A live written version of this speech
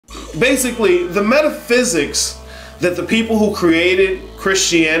basically, the metaphysics that the people who created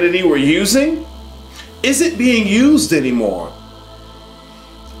Christianity were using isn't being used anymore.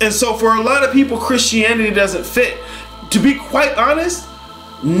 And so for a lot of people, Christianity doesn't fit. To be quite honest,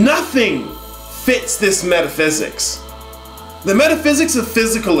 nothing fits this metaphysics. The metaphysics of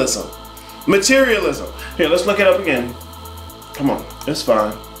physicalism, materialism. Here, let's look it up again. Come on, it's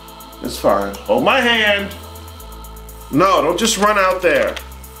fine. It's fine. Hold my hand. No, don't just run out there.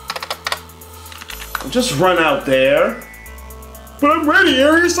 Don't just run out there. But I'm ready,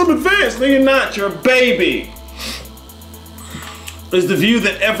 Arius. I'm advanced. No, you're not. You're a baby. Is the view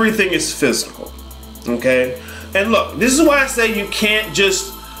that everything is physical. Okay? And look, this is why I say you can't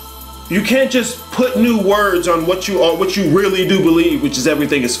just put new words on what you really do believe, which is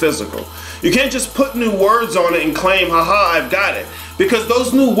everything is physical. You can't just put new words on it and claim, haha, I've got it. Because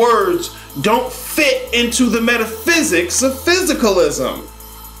those new words don't fit into the metaphysics of physicalism.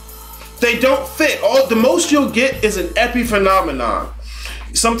 They don't fit. The most you'll get is an epiphenomenon.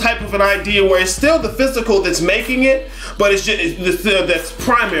 Some type of an idea where it's still the physical that's making it, but it's just that's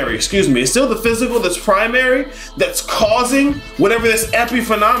primary, excuse me. It's still the physical that's primary, that's causing whatever this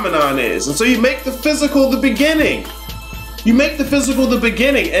epiphenomenon is. And so you make the physical the beginning. You make the physical the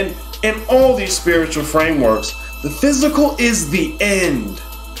beginning. And in all these spiritual frameworks, the physical is the end.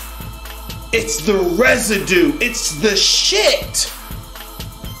 It's the residue. It's the shit.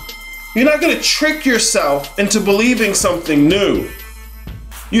 You're not going to trick yourself into believing something new.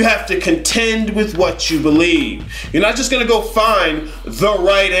 You have to contend with what you believe. You're not just going to go find the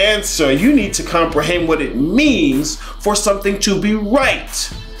right answer. You need to comprehend what it means for something to be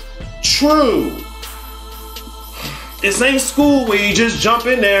right, true. This ain't school where you just jump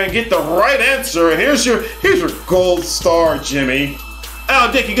in there and get the right answer. And here's your gold star, Jimmy.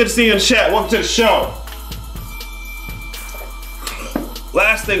 Al Dickey, good to see you in the chat. Welcome to the show.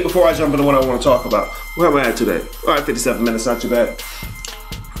 Last thing before I jump into what I want to talk about. Where am I at today? All right, 57 minutes, not too bad.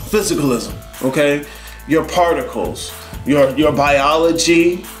 Physicalism, okay? Your particles, your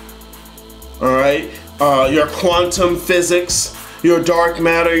biology, all right? Your quantum physics, your dark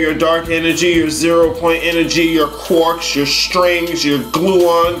matter, your dark energy, your 0-point energy, your quarks, your strings, your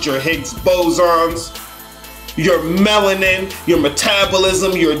gluons, your Higgs bosons, your melanin, your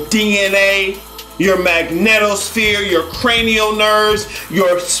metabolism, your DNA, your magnetosphere, your cranial nerves,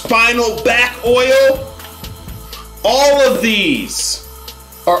 your spinal back oil. All of these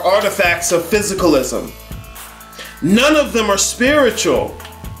are artifacts of physicalism. None of them are spiritual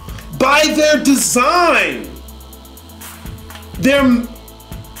by their design. The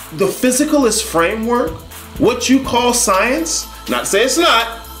physicalist framework, what you call science, not to say it's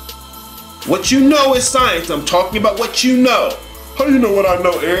not, what you know is science. I'm talking about what you know. How do you know what I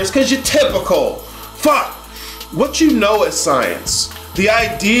know, Arius? Because you're typical. Fuck. What you know is science. The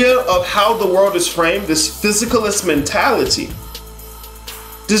idea of how the world is framed, this physicalist mentality,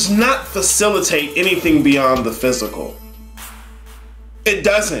 does not facilitate anything beyond the physical. It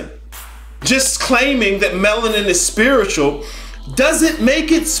doesn't. Just claiming that melanin is spiritual doesn't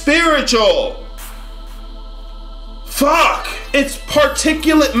make it spiritual. Fuck. It's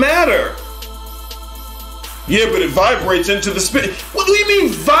particulate matter. Yeah, but it vibrates into the spirit. What do you mean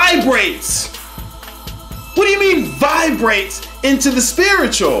vibrates? What do you mean vibrates into the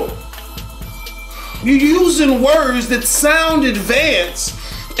spiritual? You're using words that sound advanced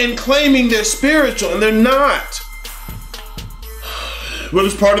and claiming they're spiritual, and they're not. But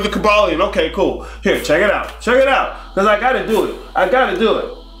it's part of the Kabbalion. Okay, cool. Here, check it out. Check it out. Because I gotta do it. I gotta do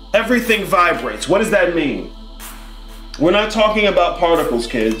it. Everything vibrates. What does that mean? We're not talking about particles,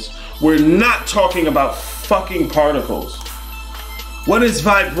 kids. We're not talking about fucking particles. What is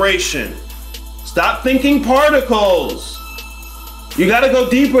vibration? Stop thinking particles. You gotta go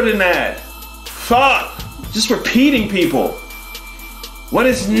deeper than that. Fuck. Just repeating people. What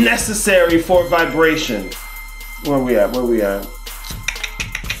is necessary for vibration? Where we at? Where we at?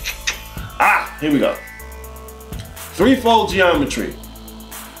 Ah, here we go. Threefold geometry.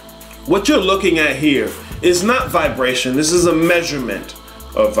 What you're looking at here is not vibration. This is a measurement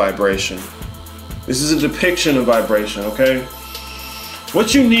of vibration. This is a depiction of vibration, okay?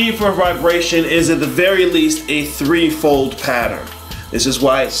 What you need for vibration is at the very least a threefold pattern. This is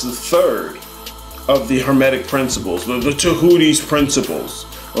why it's the third of the Hermetic principles, the Tahuti's principles,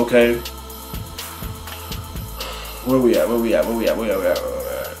 okay? Where we at? Where we at? Where we at? Where we at?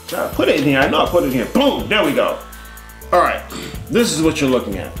 I put it in here. I know I put it in here. Boom! There we go. All right. This is what you're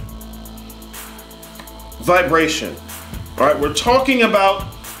looking at. Vibration. All right. We're talking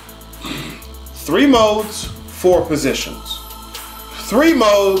about 3 modes, 4 positions. 3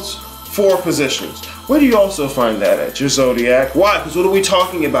 modes, 4 positions. Where do you also find that at? Your zodiac. Why? Because what are we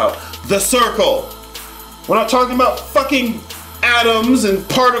talking about? The circle. We're not talking about fucking atoms and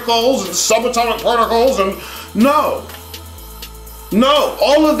particles and subatomic particles and no. No,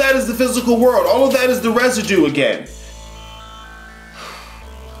 all of that is the physical world. All of that is the residue again.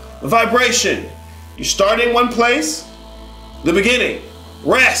 Vibration. You start in one place, the beginning,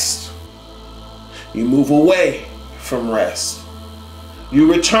 rest. You move away from rest.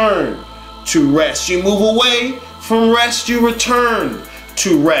 You return to rest. You move away from rest, you return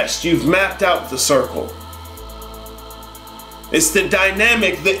to rest. You've mapped out the circle. It's the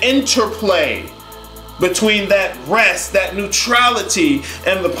dynamic, the interplay between that rest, that neutrality,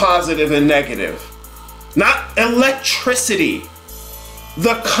 and the positive and negative. Not electricity.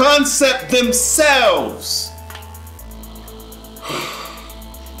 The concept themselves.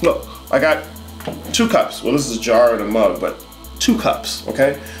 Look, I got 2 cups. Well, this is a jar and a mug, but 2 cups,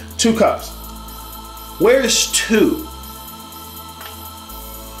 okay? 2 cups. Where is 2?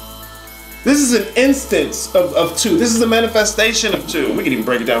 This is an instance of 2. This is a manifestation of 2. We can even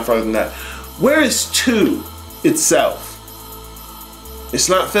break it down further than that. Where is 2 itself? It's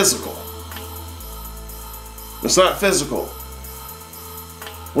not physical. It's not physical.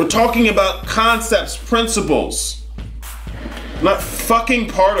 We're talking about concepts, principles, not fucking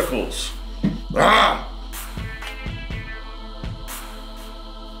particles. Ah!